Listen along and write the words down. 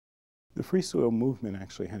The free soil movement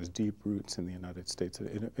actually has deep roots in the United States.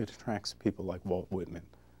 It attracts people like Walt Whitman,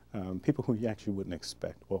 people who you actually wouldn't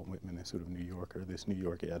expect. Walt Whitman, this sort of New Yorker, this New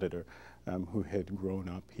York editor who had grown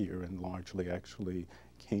up here and largely actually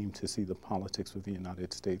came to see the politics of the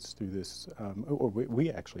United States through this, or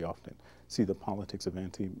we actually often see the politics of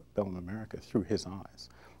antebellum America through his eyes.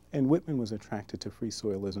 And Whitman was attracted to free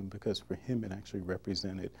soilism because for him it actually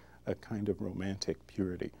represented a kind of romantic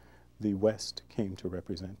purity. The West came to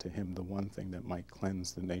represent to him the one thing that might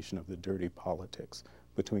cleanse the nation of the dirty politics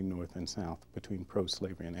between North and South, between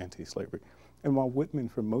pro-slavery and anti-slavery. And while Whitman,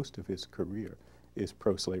 for most of his career, is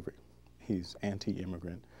pro-slavery, he's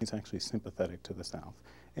anti-immigrant, he's actually sympathetic to the South,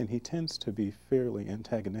 and he tends to be fairly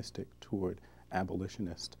antagonistic toward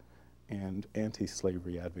abolitionists and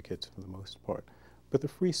anti-slavery advocates for the most part. But the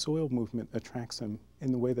free soil movement attracts him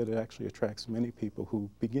in the way that it actually attracts many people who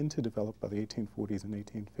begin to develop by the 1840s and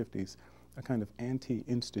 1850s a kind of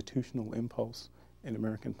anti-institutional impulse in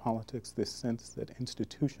American politics, this sense that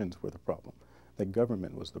institutions were the problem, that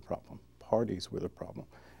government was the problem, parties were the problem.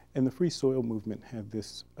 And the free soil movement had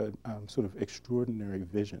this sort of extraordinary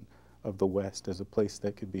vision of the West as a place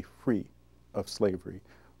that could be free of slavery,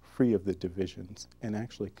 free of the divisions, and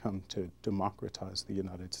actually come to democratize the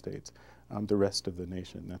United States, the rest of the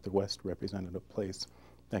nation, that the West represented a place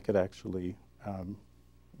that could actually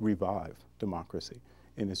revive democracy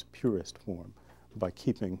in its purest form by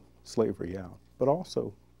keeping slavery out, but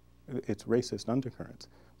also its racist undercurrents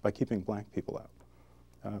by keeping black people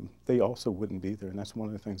out. They also wouldn't be there, and that's one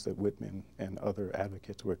of the things that Whitman and other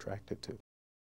advocates were attracted to.